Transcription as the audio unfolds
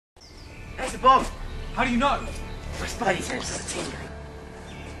There's a bomb! How do you know? My spidey senses are tingling.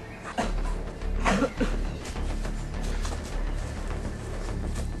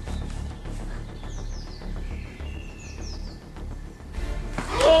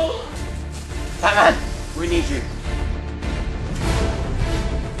 Batman! We need you.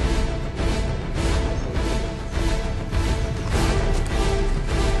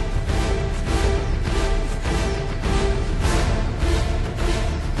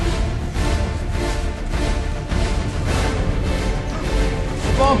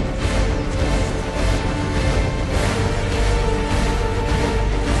 Bomb!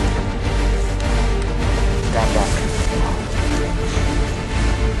 Stand back.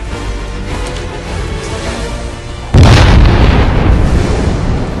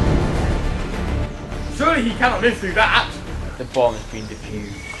 Surely he cannot live through that! The bomb has been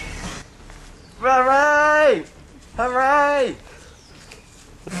defused. Hooray! Hooray!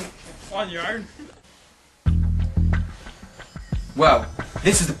 On your own. Well,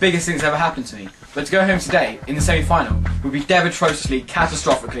 this is the biggest thing that's ever happened to me. But to go home today, in the semi-final, would be devastatingly,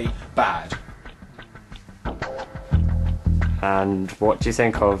 catastrophically bad. And what do you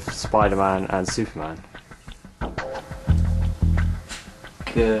think of Spider-Man and Superman?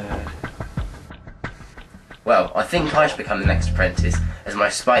 Good. Well, I think I should become the next apprentice, as my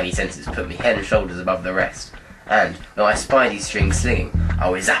spidey senses put me head and shoulders above the rest. And, with my spidey string slinging, I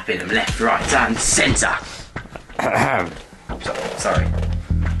was zapping them left, right and centre! Sorry.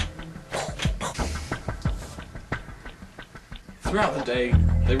 Throughout the day,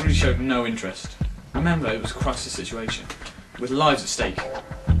 they really showed no interest. Remember, it was a crisis situation, with lives at stake.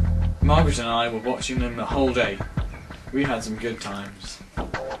 Margaret and I were watching them the whole day. We had some good times.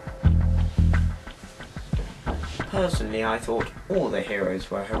 Personally, I thought all the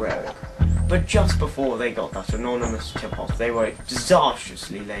heroes were heroic, but just before they got that anonymous tip-off, they were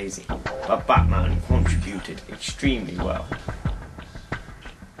disastrously lazy. But Batman contributed extremely well.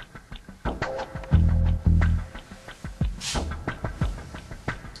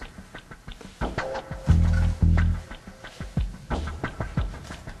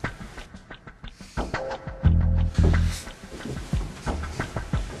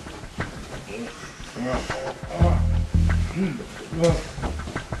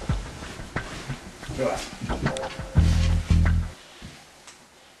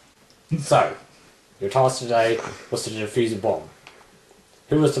 So, your task today was to defuse a bomb.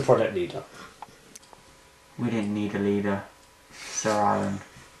 Who was the project leader? We didn't need a leader, Sir Alan.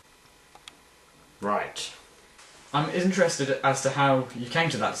 Right. I'm interested as to how you came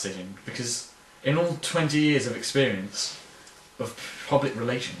to that decision, because in all 20 years of experience of public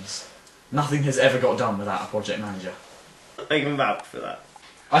relations, nothing has ever got done without a project manager. I can vouch for that.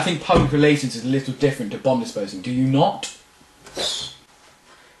 I think public relations is a little different to bomb disposing, do you not?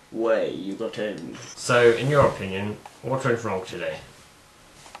 Way you got in. So, in your opinion, what went wrong today?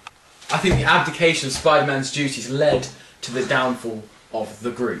 I think the abdication of Spider-Man's duties led to the downfall of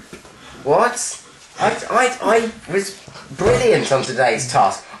the group. What? I was brilliant on today's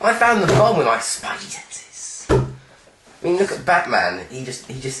task. I found the bomb with my spidey senses. I mean, look at Batman. He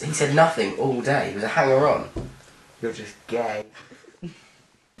said nothing all day. He was a hanger-on. You're just gay.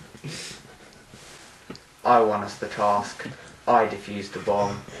 I won us the task. I defused the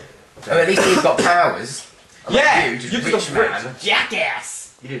bomb. Oh, at least he's got powers. Yeah! You, just You're rich just a man. rich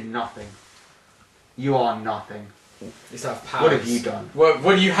jackass! You did nothing. You are nothing. It's have powers. What have you done? What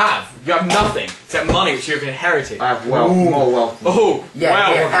do you have? You have nothing except money which you have inherited. I have wealth, more wealth. Oh, Yeah,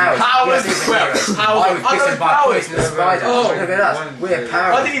 well, yeah, powers. powers, Yes, well, powers. I was bitten by a poisonous spider. Oh, Look at us. We're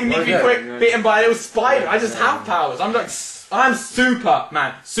powers. I didn't even need to be quick bitten by a little spider. I just have powers. I'm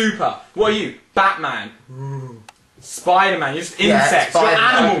Superman. Super. What are you? Batman. Spider-Man. You're just insects. You're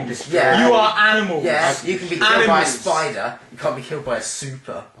Spider-Man. animals. Yeah. You are animals. Yeah, you can be killed by a Animals. spider. You can't be killed by a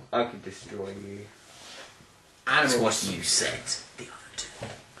super. I could destroy you. That's Animals. what you said the other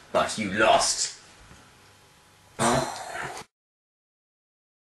day. But you lost.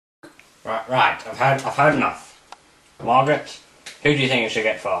 Right, I've had enough. Margaret, who do you think should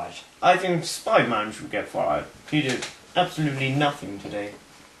get fired? I think Spider-Man should get fired. He did absolutely nothing today.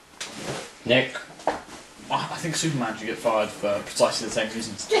 Nick? I think Superman should get fired for precisely the same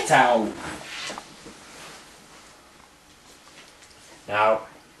reasons. Get out. Now,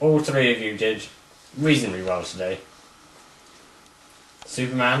 all three of you did reasonably well today.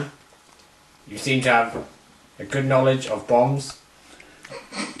 Superman, you seem to have a good knowledge of bombs.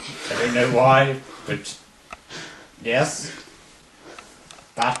 I don't know why, but yes.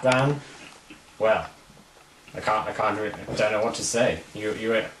 Batman, well, I don't know what to say. You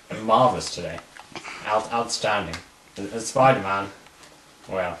were marvellous today. Outstanding. And Spider-Man,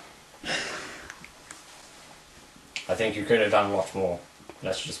 well, I think you could have done a lot more.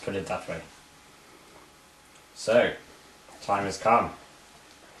 Let's just put it that way. So, time has come.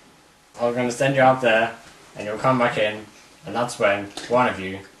 I'm going to send you out there, and you'll come back in, and that's when one of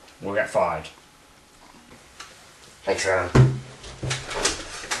you will get fired. Thanks, Alan.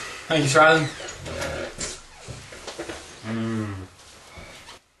 Thank you, Sir Alan.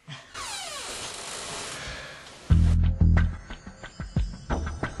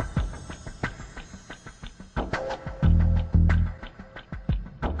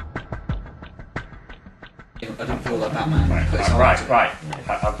 I didn't feel like Batman. Right.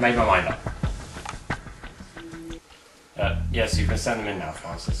 I've made my mind up. Yes, you can send them in now,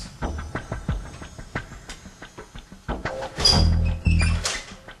 Francis.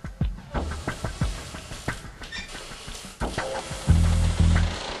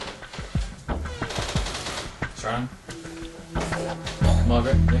 Sir Alan.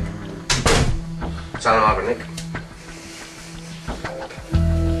 Margaret, Nick. Sir Alan, Margaret, Nick.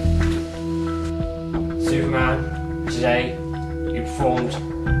 Superman, today you performed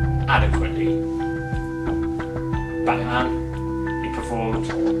adequately. Batman, you performed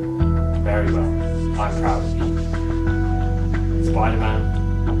very well. I'm proud of you. Spider-Man,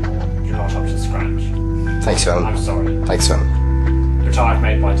 you're not up to scratch. Thanks, Sir Alan. I'm sorry, Thanks, Sir Alan. but I've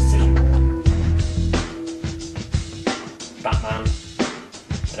made my decision. Batman,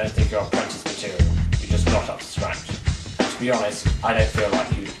 I don't think you're apprentice material. You're just not up to scratch. To be honest, I don't feel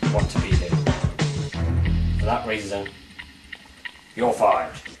like you want to be here. For that reason, you're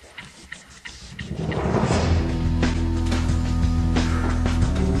fired.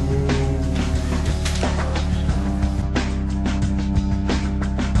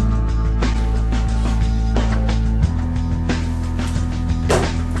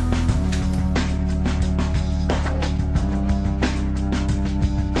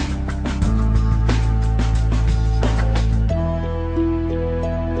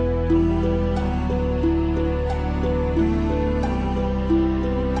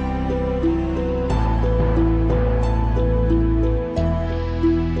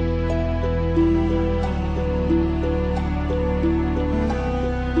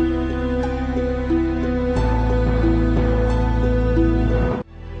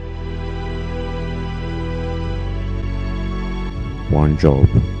 One job,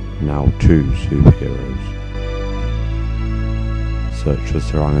 now 2 superheroes. Search for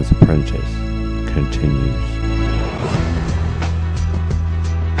Sir Alan's Apprentice continues.